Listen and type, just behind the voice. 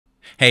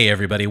Hey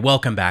everybody,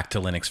 welcome back to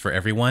Linux for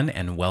Everyone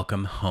and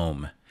welcome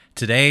home.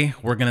 Today,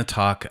 we're going to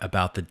talk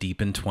about the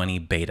Deepin 20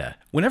 beta.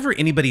 Whenever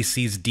anybody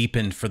sees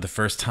Deepin for the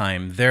first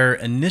time, their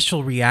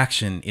initial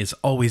reaction is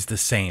always the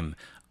same.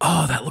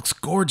 Oh, that looks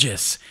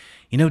gorgeous.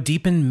 You know,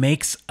 Deepin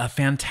makes a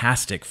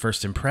fantastic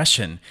first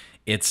impression.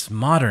 It's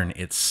modern,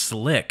 it's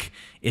slick.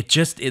 It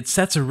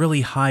sets a really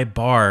high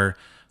bar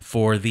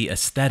for the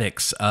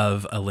aesthetics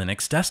of a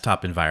Linux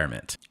desktop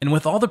environment. And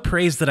with all the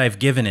praise that I've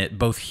given it,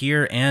 both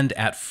here and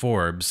at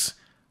Forbes,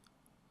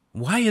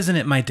 why isn't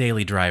it my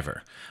daily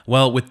driver?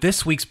 Well, with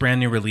this week's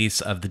brand new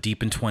release of the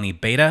Deepin 20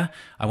 beta,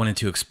 I wanted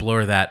to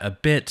explore that a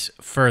bit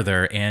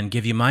further and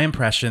give you my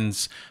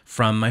impressions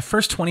from my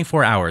first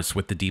 24 hours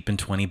with the Deepin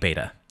 20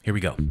 beta. Here we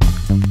go.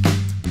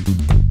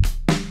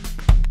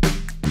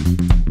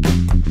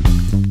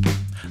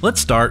 Let's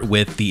start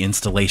with the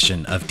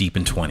installation of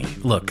Deepin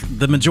 20. Look,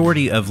 the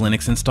majority of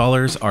Linux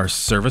installers are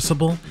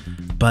serviceable,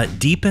 but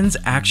Deepin's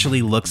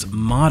actually looks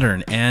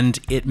modern and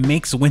it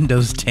makes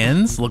Windows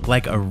 10s look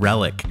like a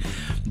relic.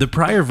 The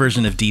prior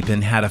version of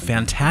Deepin had a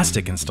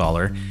fantastic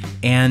installer,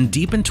 and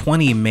Deepin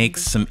 20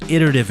 makes some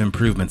iterative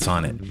improvements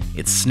on it.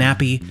 It's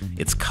snappy,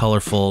 it's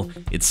colorful,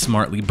 it's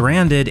smartly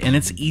branded, and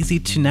it's easy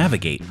to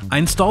navigate. I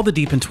installed the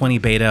Deepin 20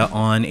 beta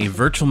on a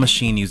virtual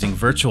machine using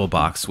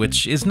VirtualBox,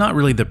 which is not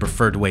really the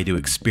preferred way to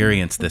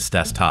experience this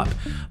desktop.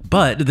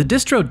 But the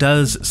distro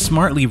does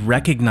smartly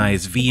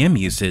recognize VM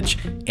usage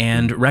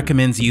and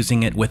recommends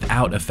using it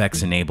without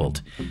effects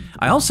enabled.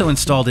 I also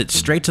installed it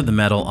straight to the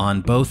metal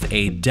on both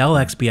a Dell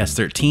XPS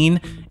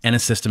 13 and a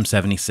System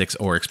 76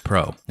 Oryx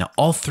Pro. Now,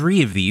 all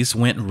three of these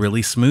went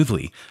really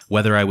smoothly,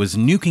 whether I was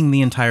nuking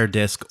the entire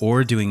disk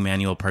or doing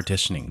manual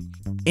partitioning.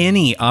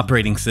 Any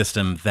operating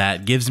system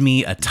that gives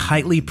me a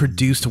tightly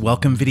produced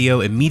welcome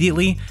video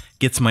immediately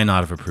gets my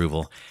nod of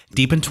approval.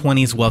 Deepin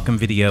 20's welcome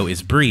video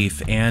is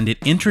brief, and it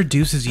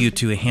introduces you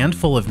to a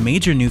handful of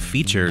major new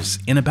features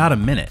in about a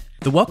minute.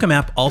 The Welcome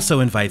app also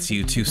invites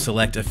you to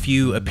select a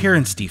few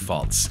appearance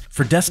defaults.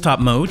 For desktop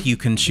mode, you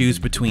can choose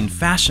between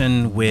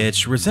Fashion,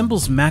 which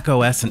resembles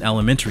macOS and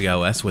Elementary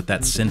OS with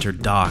that center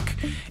dock,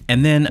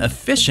 and then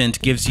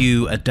Efficient gives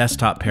you a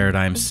desktop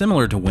paradigm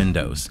similar to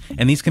Windows,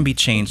 and these can be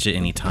changed at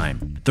any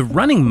time. The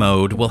Running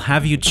mode will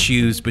have you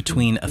choose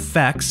between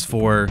Effects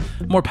for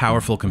more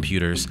powerful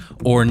computers,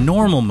 or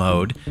Normal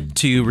mode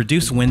to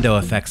reduce window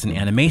effects and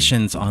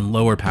animations on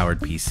lower powered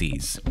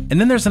PCs.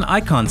 And then there's an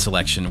icon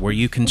selection where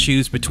you can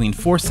choose between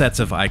 4 sets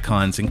of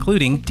icons,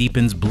 including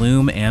Deepin's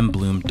Bloom and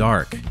Bloom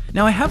Dark.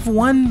 Now, I have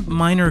one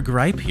minor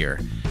gripe here.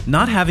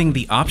 Not having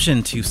the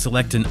option to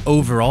select an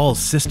overall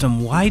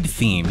system-wide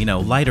theme,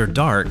 light or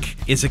dark,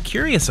 is a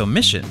curious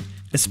omission,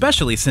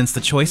 especially since the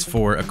choice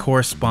for a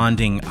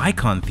corresponding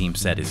icon theme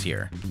set is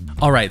here.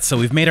 Alright, so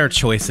we've made our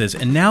choices,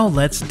 and now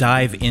let's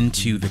dive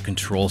into the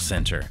control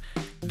center.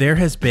 There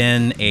has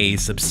been a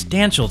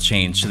substantial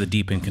change to the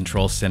Deepin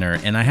Control Center,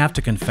 and I have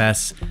to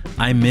confess,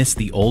 I miss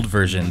the old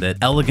version that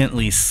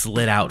elegantly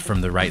slid out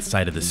from the right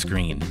side of the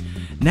screen.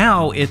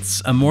 Now,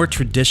 it's a more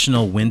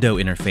traditional window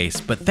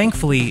interface, but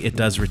thankfully it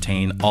does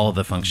retain all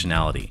the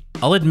functionality.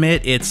 I'll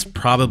admit it's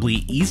probably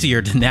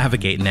easier to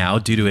navigate now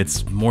due to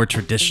its more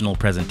traditional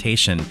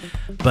presentation,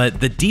 but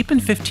the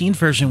Deepin 15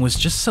 version was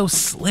just so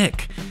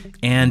slick,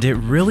 and it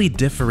really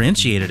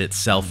differentiated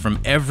itself from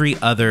every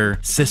other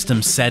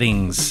system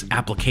settings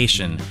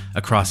application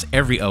across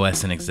every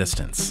OS in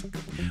existence.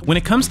 When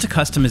it comes to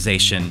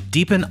customization,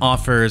 Deepin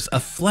offers a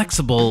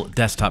flexible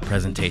desktop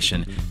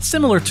presentation,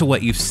 similar to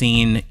what you've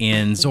seen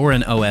in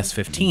Zorin OS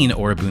 15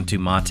 or Ubuntu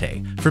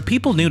Mate. For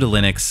people new to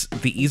Linux,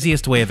 the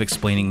easiest way of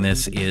explaining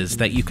this is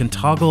that you can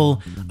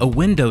toggle a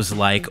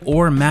Windows-like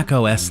or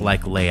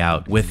macOS-like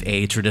layout with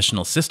a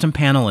traditional system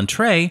panel and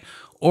tray,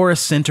 or a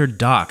centered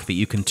dock that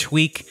you can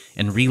tweak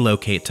and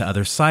relocate to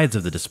other sides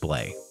of the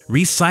display.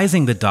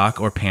 Resizing the dock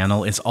or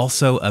panel is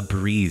also a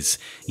breeze.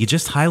 You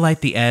just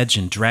highlight the edge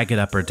and drag it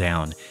up or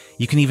down.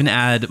 You can even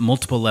add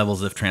multiple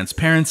levels of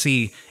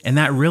transparency, and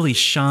that really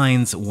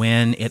shines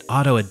when it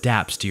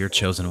auto-adapts to your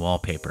chosen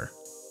wallpaper.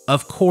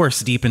 Of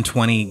course, Deepin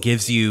 20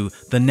 gives you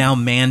the now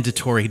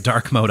mandatory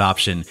dark mode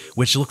option,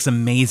 which looks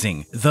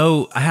amazing,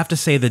 though I have to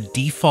say the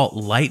default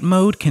light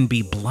mode can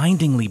be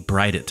blindingly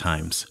bright at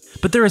times.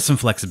 But there is some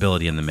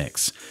flexibility in the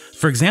mix.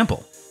 For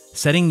example,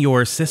 setting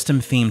your system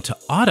theme to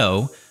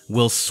auto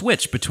will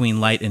switch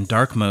between light and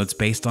dark modes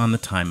based on the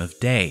time of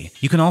day.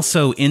 You can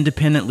also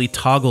independently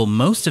toggle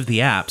most of the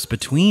apps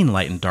between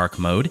light and dark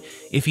mode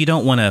if you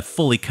don't want to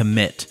fully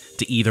commit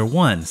to either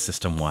one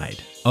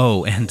system-wide.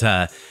 Oh, and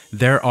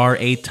there are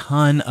a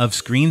ton of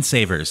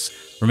screensavers.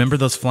 Remember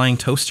those flying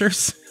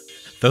toasters?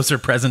 Those are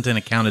present and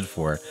accounted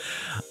for.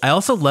 I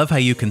also love how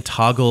you can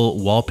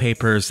toggle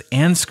wallpapers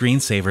and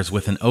screensavers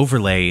with an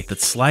overlay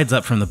that slides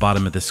up from the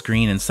bottom of the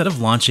screen instead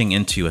of launching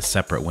into a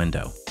separate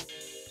window.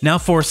 Now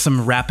for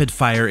some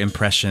rapid-fire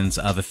impressions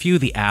of a few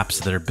of the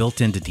apps that are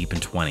built into Deepin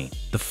 20.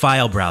 The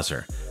file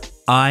browser.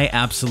 I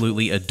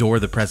absolutely adore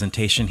the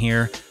presentation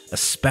here,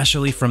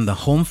 especially from the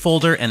home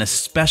folder and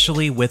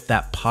especially with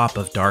that pop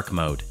of dark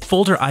mode.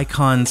 Folder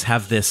icons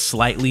have this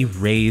slightly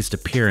raised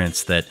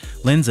appearance that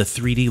lends a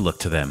 3D look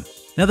to them.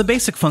 Now, the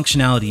basic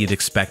functionality you'd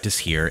expect is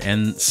here,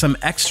 and some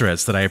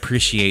extras that I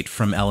appreciate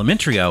from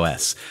elementary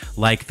OS,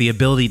 like the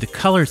ability to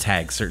color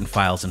tag certain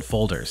files and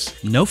folders.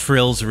 No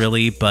frills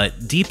really,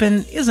 but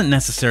Deepin isn't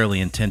necessarily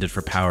intended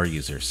for power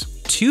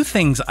users. Two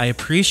things I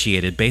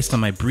appreciated based on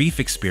my brief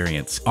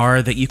experience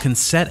are that you can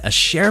set a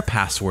share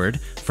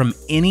password from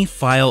any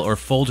file or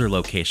folder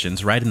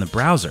locations right in the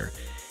browser,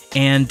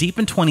 and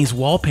Deepin 20's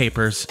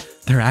wallpapers,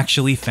 they're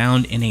actually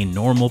found in a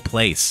normal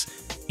place,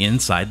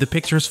 inside the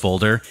pictures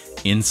folder,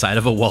 inside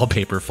of a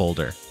wallpaper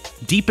folder.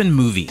 Deepin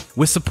Movie,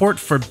 with support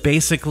for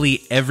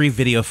basically every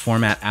video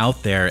format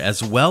out there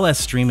as well as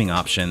streaming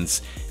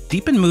options,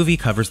 Deepin Movie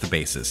covers the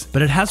bases,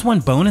 but it has one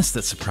bonus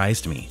that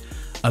surprised me: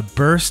 a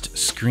burst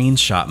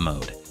screenshot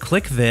mode.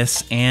 Click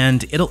this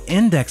and it'll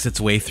index its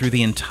way through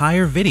the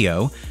entire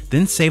video,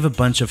 then save a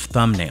bunch of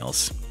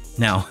thumbnails.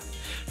 Now,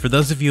 for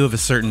those of you of a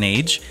certain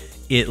age,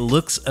 it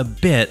looks a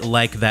bit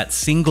like that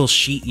single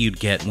sheet you'd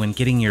get when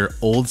getting your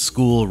old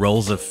school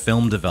rolls of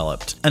film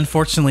developed.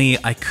 Unfortunately,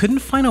 I couldn't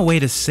find a way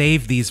to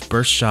save these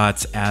burst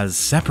shots as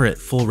separate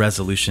full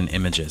resolution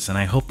images, and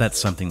I hope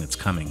that's something that's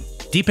coming.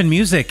 Deepin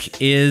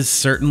Music is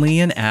certainly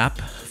an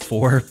app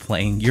for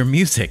playing your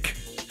music.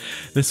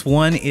 This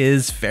one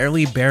is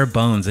fairly bare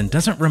bones and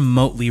doesn't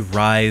remotely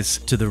rise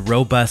to the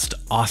robust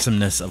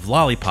awesomeness of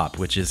Lollipop,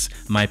 which is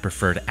my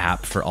preferred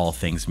app for all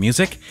things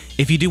music.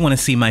 If you do want to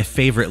see my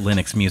favorite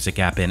Linux music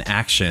app in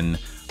action,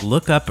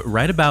 look up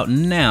right about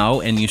now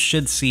and you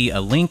should see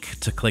a link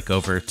to click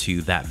over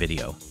to that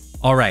video.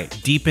 All right,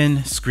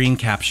 Deepin Screen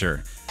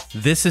Capture.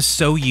 This is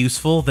so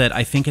useful that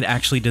I think it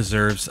actually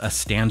deserves a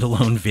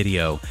standalone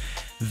video.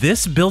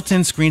 This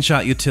built-in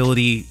screenshot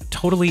utility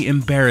totally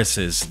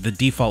embarrasses the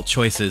default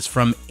choices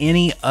from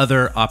any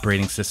other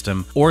operating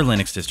system or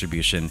Linux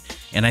distribution,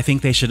 and I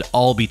think they should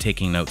all be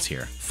taking notes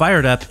here. Fire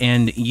it up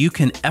and you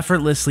can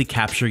effortlessly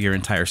capture your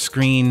entire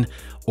screen,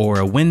 or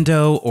a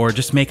window, or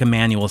just make a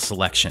manual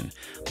selection.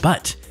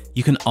 But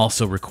you can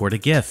also record a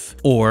GIF,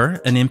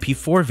 or an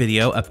MP4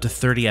 video up to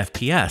 30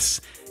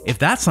 FPS. If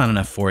that's not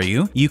enough for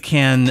you, you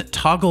can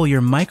toggle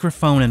your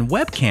microphone and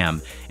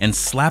webcam and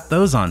slap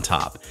those on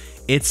top.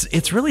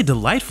 It's really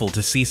delightful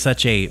to see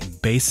such a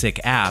basic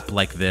app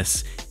like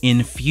this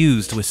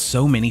infused with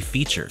so many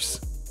features.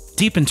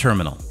 Deepin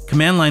Terminal.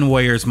 Command line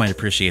warriors might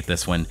appreciate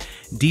this one.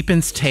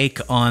 Deepin's take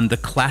on the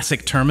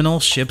classic terminal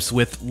ships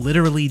with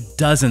literally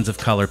dozens of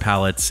color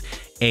palettes,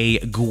 a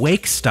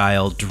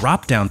Gwake-style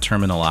drop-down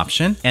terminal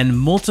option, and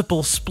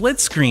multiple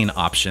split-screen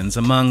options,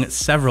 among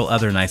several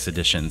other nice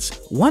additions.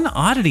 One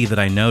oddity that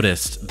I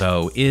noticed,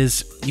 though,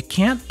 is you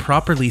can't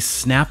properly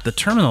snap the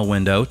terminal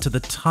window to the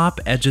top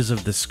edges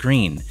of the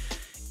screen.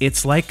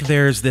 It's like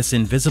there's this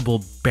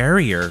invisible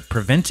barrier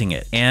preventing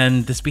it,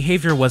 and this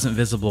behavior wasn't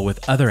visible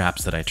with other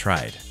apps that I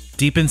tried.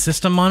 Deepin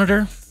System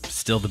Monitor,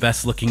 still the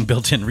best looking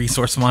built-in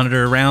resource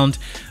monitor around,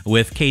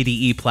 with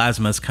KDE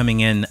plasmas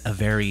coming in a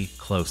very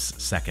close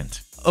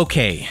second.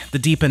 Okay, the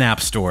Deepin App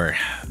Store.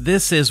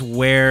 This is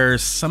where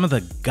some of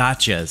the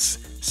gotchas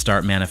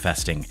start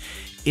manifesting.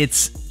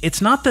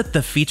 It's not that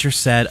the feature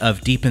set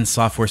of Deepin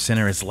Software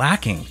Center is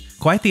lacking.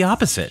 Quite the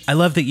opposite. I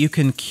love that you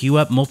can queue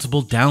up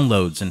multiple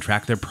downloads and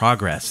track their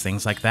progress,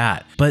 things like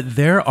that. But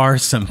there are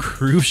some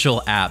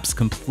crucial apps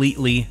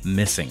completely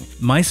missing.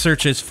 My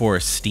searches for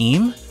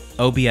Steam,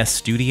 OBS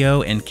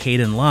Studio, and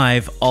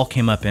Kdenlive all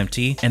came up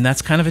empty, and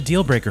that's kind of a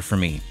deal breaker for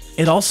me.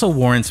 It also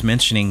warrants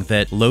mentioning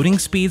that loading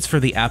speeds for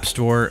the App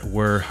Store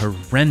were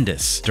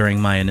horrendous during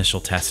my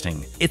initial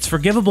testing. It's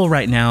forgivable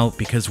right now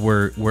because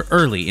we're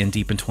early in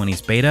Deepin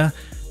 20's beta,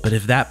 but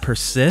if that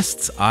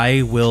persists,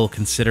 I will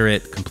consider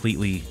it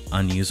completely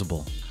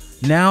unusable.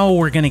 Now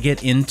we're going to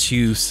get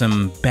into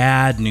some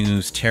bad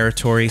news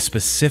territory,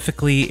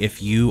 specifically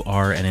if you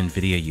are an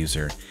Nvidia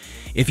user.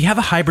 If you have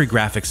a hybrid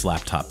graphics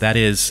laptop, that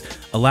is,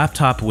 a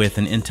laptop with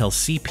an Intel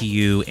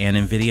CPU and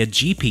Nvidia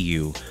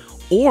GPU,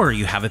 or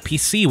you have a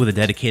PC with a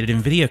dedicated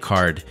Nvidia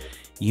card,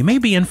 you may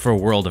be in for a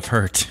world of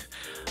hurt.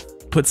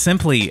 Put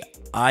simply,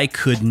 I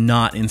could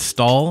not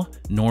install,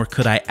 nor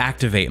could I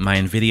activate my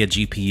Nvidia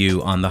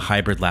GPU on the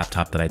hybrid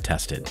laptop that I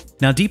tested.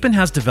 Now, Deepin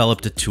has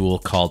developed a tool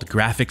called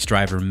Graphics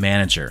Driver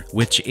Manager,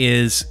 which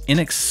is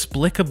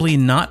inexplicably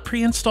not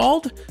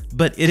pre-installed,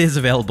 but it is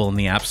available in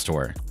the App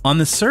Store. On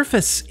the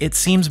surface, it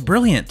seems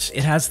brilliant.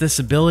 It has this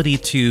ability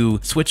to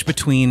switch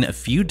between a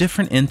few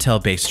different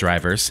Intel-based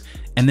drivers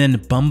and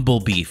then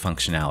Bumblebee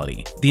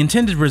functionality. The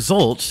intended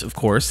result, of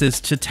course,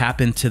 is to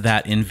tap into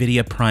that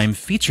NVIDIA Prime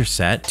feature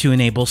set to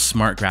enable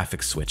smart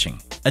graphics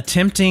switching.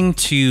 Attempting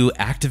to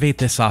activate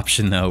this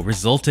option, though,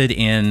 resulted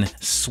in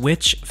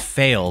switch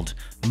failed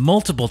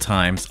multiple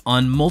times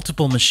on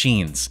multiple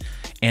machines,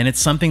 and it's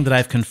something that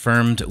I've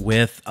confirmed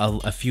with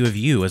a few of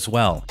you as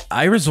well.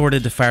 I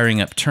resorted to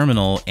firing up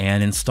Terminal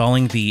and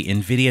installing the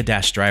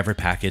NVIDIA driver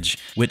package,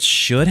 which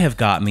should have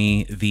got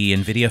me the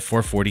NVIDIA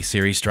 440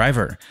 series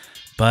driver.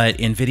 But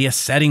NVIDIA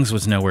settings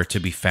was nowhere to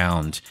be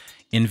found.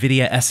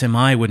 NVIDIA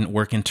SMI wouldn't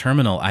work in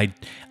Terminal. I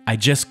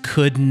just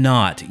could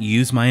not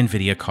use my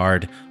NVIDIA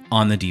card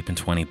on the Deepin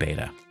 20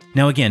 beta.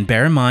 Now again,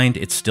 bear in mind,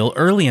 it's still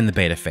early in the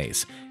beta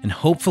phase, and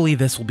hopefully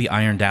this will be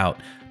ironed out,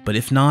 But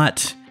if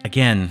not,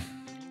 again,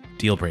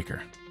 deal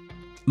breaker.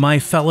 My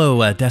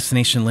fellow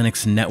Destination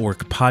Linux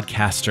Network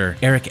podcaster,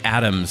 Eric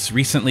Adams,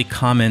 recently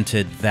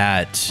commented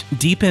that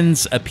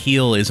Deepin's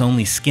Appeal is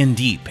only skin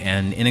deep,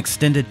 and in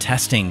extended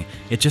testing,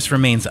 it just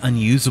remains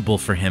unusable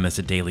for him as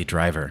a daily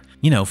driver.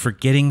 You know, for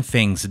getting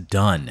things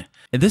done.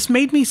 This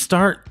made me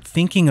start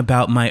thinking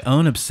about my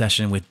own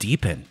obsession with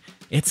Deepin.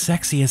 It's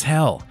sexy as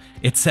hell.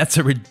 It sets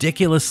a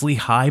ridiculously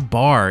high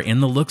bar in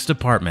the looks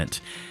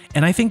department.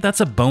 And I think that's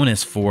a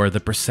bonus for the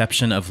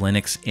perception of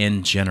Linux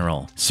in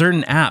general.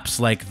 Certain apps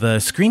like the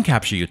screen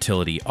capture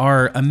utility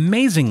are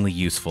amazingly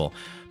useful,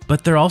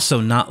 but they're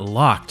also not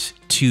locked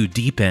to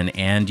Deepin,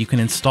 and you can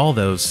install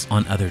those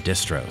on other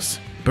distros.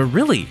 But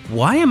really,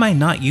 why am I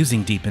not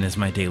using Deepin as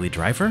my daily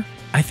driver?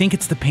 I think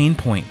it's the pain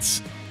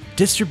points.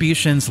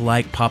 Distributions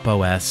like Pop!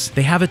 OS,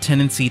 they have a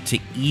tendency to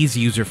ease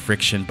user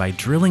friction by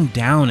drilling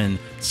down and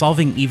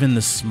solving even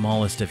the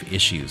smallest of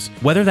issues.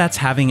 Whether that's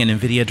having an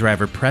Nvidia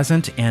driver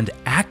present and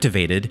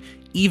activated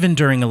even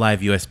during a live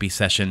USB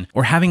session,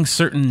 or having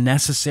certain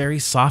necessary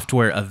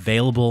software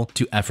available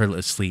to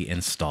effortlessly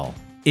install.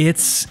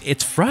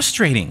 It's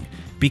frustrating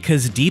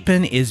because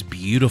Deepin is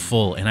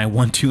beautiful and I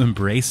want to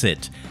embrace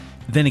it.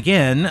 Then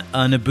again,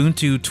 an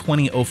Ubuntu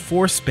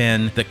 2004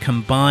 spin that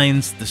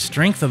combines the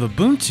strength of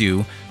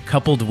Ubuntu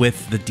coupled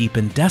with the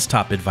Deepin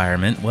desktop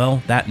environment,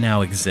 well, that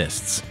now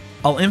exists.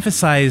 I'll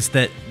emphasize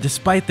that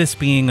despite this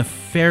being a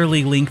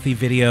fairly lengthy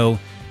video,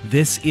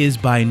 this is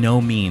by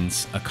no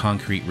means a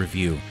concrete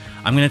review.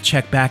 I'm going to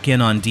check back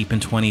in on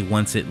Deepin 20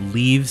 once it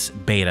leaves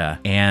beta,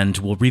 and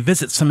we'll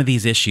revisit some of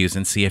these issues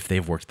and see if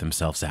they've worked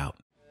themselves out.